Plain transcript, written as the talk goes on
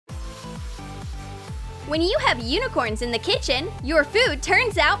When you have unicorns in the kitchen, your food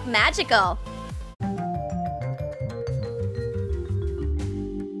turns out magical!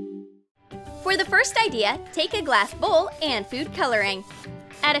 For the first idea, take a glass bowl and food coloring.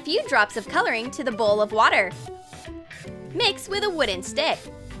 Add a few drops of coloring to the bowl of water. Mix with a wooden stick.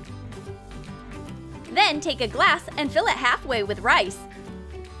 Then take a glass and fill it halfway with rice.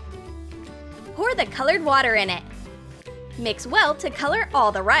 Pour the colored water in it. Mix well to color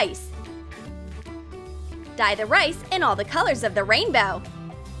all the rice. Dye the rice in all the colors of the rainbow.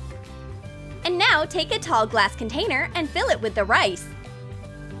 And now take a tall glass container and fill it with the rice.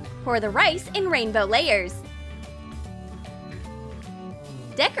 Pour the rice in rainbow layers.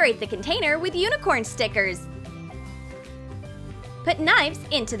 Decorate the container with unicorn stickers. Put knives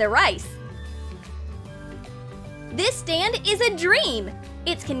into the rice. This stand is a dream!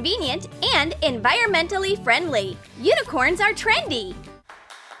 It's convenient and environmentally friendly. Unicorns are trendy!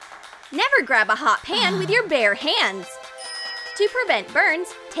 Never grab a hot pan with your bare hands. To prevent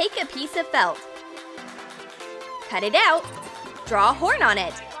burns, take a piece of felt. Cut it out. Draw a horn on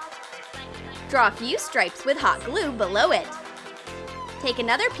it. Draw a few stripes with hot glue below it. Take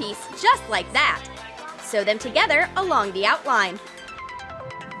another piece just like that. Sew them together along the outline.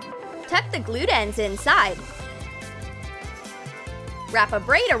 Tuck the glued ends inside. Wrap a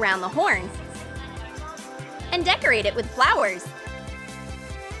braid around the horn. And decorate it with flowers.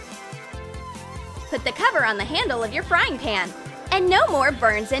 Put the cover on the handle of your frying pan. And no more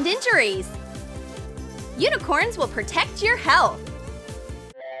burns and injuries. Unicorns will protect your health.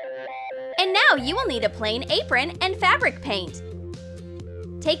 And now you will need a plain apron and fabric paint.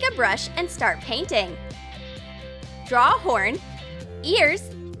 Take a brush and start painting. Draw a horn, ears,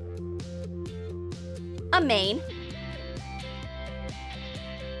 a mane,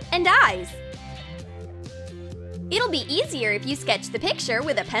 and eyes. It'll be easier if you sketch the picture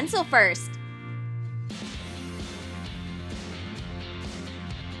with a pencil first.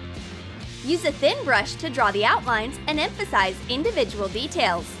 Use a thin brush to draw the outlines and emphasize individual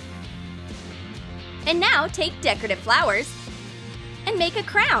details. And now take decorative flowers and make a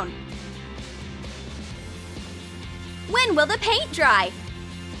crown. When will the paint dry?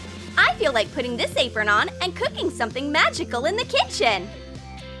 I feel like putting this apron on and cooking something magical in the kitchen.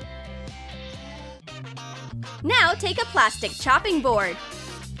 Now take a plastic chopping board.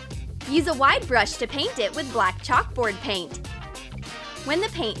 Use a wide brush to paint it with black chalkboard paint. When the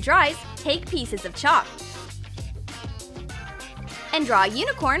paint dries, take pieces of chalk and draw a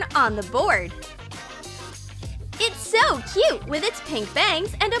unicorn on the board. It's so cute with its pink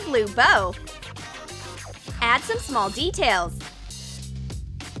bangs and a blue bow. Add some small details.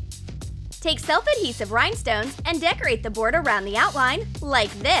 Take self-adhesive rhinestones and decorate the board around the outline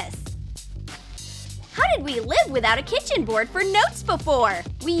like this. How did we live without a kitchen board for notes before?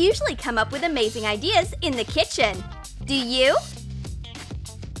 We usually come up with amazing ideas in the kitchen. Do you?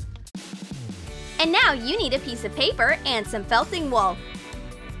 And now you need a piece of paper and some felting wool.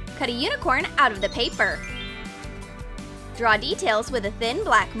 Cut a unicorn out of the paper. Draw details with a thin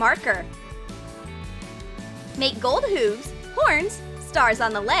black marker. Make gold hooves, horns, stars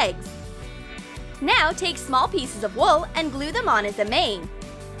on the legs. Now take small pieces of wool and glue them on as a mane.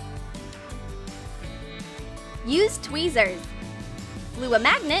 Use tweezers. Glue a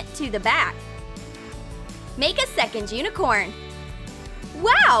magnet to the back. Make a second unicorn.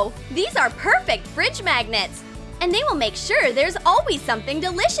 Wow! These are perfect fridge magnets! And they will make sure there's always something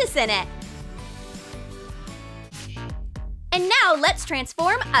delicious in it. And now let's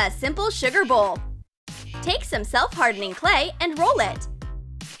transform a simple sugar bowl. Take some self-hardening clay and roll it.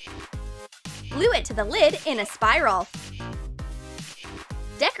 Glue it to the lid in a spiral.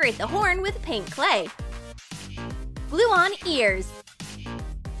 Decorate the horn with pink clay. Glue on ears.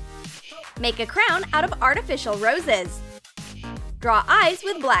 Make a crown out of artificial roses. Draw eyes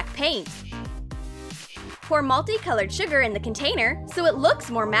with black paint. Pour multicolored sugar in the container so it looks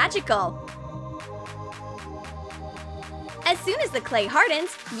more magical. As soon as the clay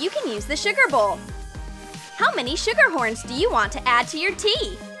hardens, you can use the sugar bowl. How many sugar horns do you want to add to your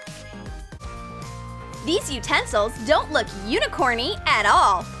tea? These utensils don't look unicorny at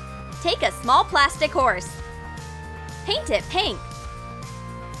all. Take a small plastic horse. Paint it pink.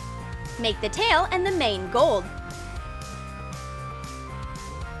 Make the tail and the mane gold.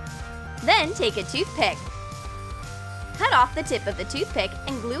 Then take a toothpick. Cut off the tip of the toothpick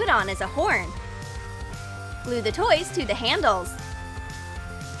and glue it on as a horn. Glue the toys to the handles.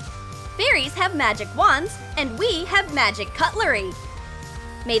 Fairies have magic wands, and we have magic cutlery.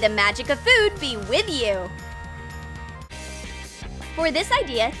 May the magic of food be with you! For this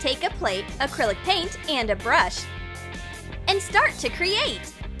idea, take a plate, acrylic paint, and a brush. And start to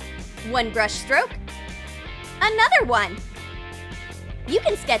create. One brush stroke, Another one! You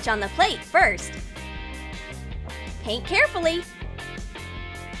can sketch on the plate first. Paint carefully.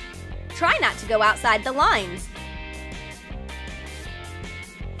 Try not to go outside the lines.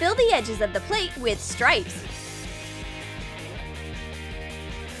 Fill the edges of the plate with stripes.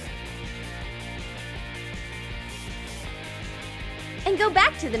 And go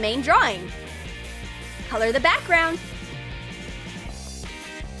back to the main drawing. Color the background.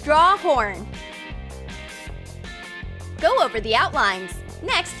 Draw a horn. Go over the outlines.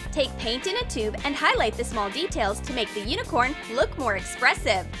 Next, take paint in a tube and highlight the small details to make the unicorn look more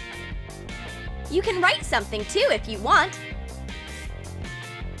expressive. You can write something too if you want.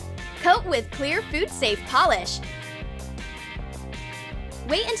 Coat with clear food-safe polish.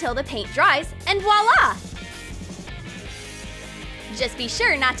 Wait until the paint dries and voila! Just be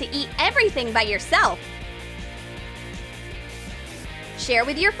sure not to eat everything by yourself. Share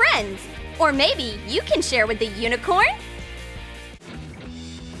with your friends, or maybe you can share with the unicorn.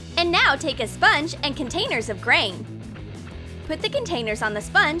 And now take a sponge and containers of grain. Put the containers on the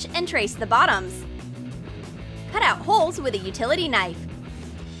sponge and trace the bottoms. Cut out holes with a utility knife.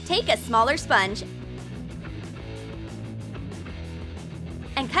 Take a smaller sponge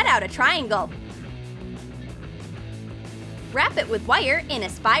and cut out a triangle. Wrap it with wire in a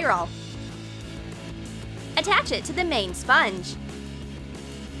spiral. Attach it to the main sponge.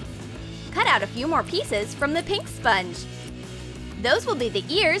 Cut out a few more pieces from the pink sponge. Those will be the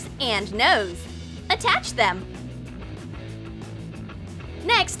ears and nose. Attach them.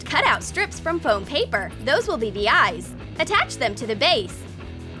 Next, cut out strips from foam paper. Those will be the eyes. Attach them to the base.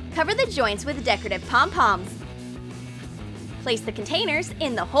 Cover the joints with decorative pom-poms. Place the containers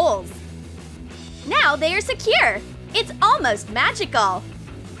in the holes. Now they are secure! It's almost magical!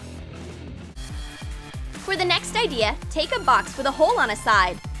 For the next idea, take a box with a hole on a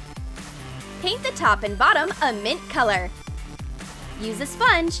side. Paint the top and bottom a mint color. Use a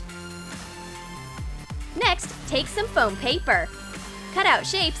sponge. Next, take some foam paper. Cut out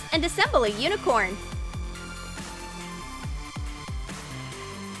shapes and assemble a unicorn.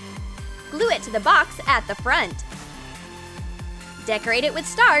 Glue it to the box at the front. Decorate it with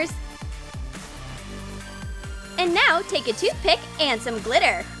stars. And now take a toothpick and some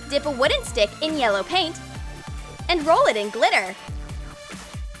glitter. Dip a wooden stick in yellow paint and roll it in glitter.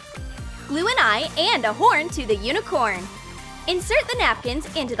 Glue an eye and a horn to the unicorn. Insert the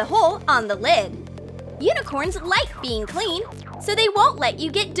napkins into the hole on the lid. Unicorns like being clean, so they won't let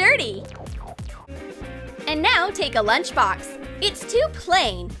you get dirty. And now take a lunchbox. It's too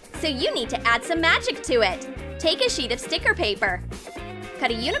plain, so you need to add some magic to it. Take a sheet of sticker paper. Cut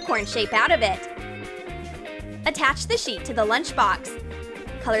a unicorn shape out of it. Attach the sheet to the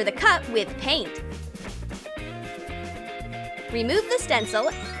lunchbox. Color the cup with paint. Remove the stencil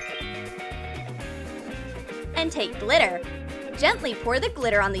and take glitter. Gently pour the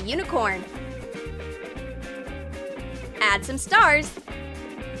glitter on the unicorn. Add some stars.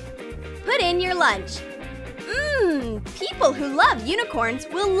 Put in your lunch. People who love unicorns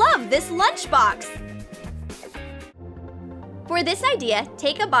will love this lunchbox! For this idea,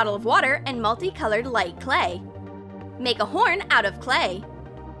 take a bottle of water and multicolored light clay. Make a horn out of clay.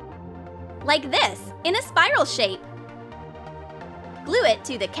 Like this, in a spiral shape. Glue it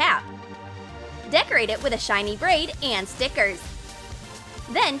to the cap. Decorate it with a shiny braid and stickers.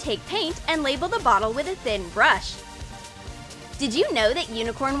 Then take paint and label the bottle with a thin brush. Did you know that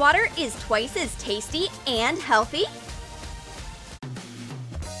unicorn water is twice as tasty and healthy?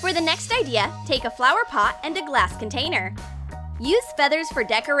 For the next idea, take a flower pot and a glass container. Use feathers for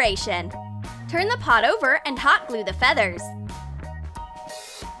decoration. Turn the pot over and hot glue the feathers.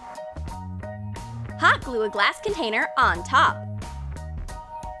 Hot glue a glass container on top.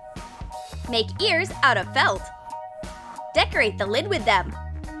 Make ears out of felt. Decorate the lid with them.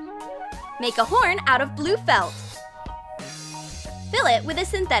 Make a horn out of blue felt. Fill it with a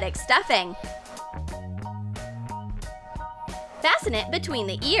synthetic stuffing. Fasten it between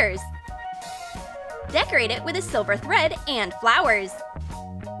the ears. Decorate it with a silver thread and flowers.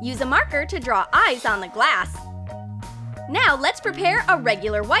 Use a marker to draw eyes on the glass. Now let's prepare a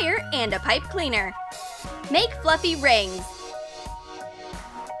regular wire and a pipe cleaner. Make fluffy rings.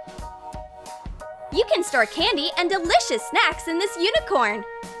 You can store candy and delicious snacks in this unicorn.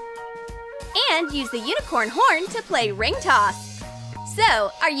 And use the unicorn horn to play ring toss.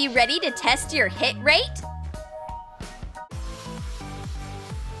 So, are you ready to test your hit rate?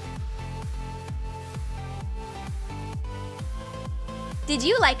 Did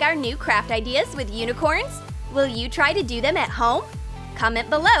you like our new craft ideas with unicorns? Will you try to do them at home? Comment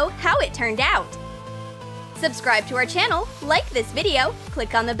below how it turned out. Subscribe to our channel, like this video,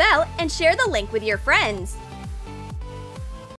 click on the bell, and share the link with your friends.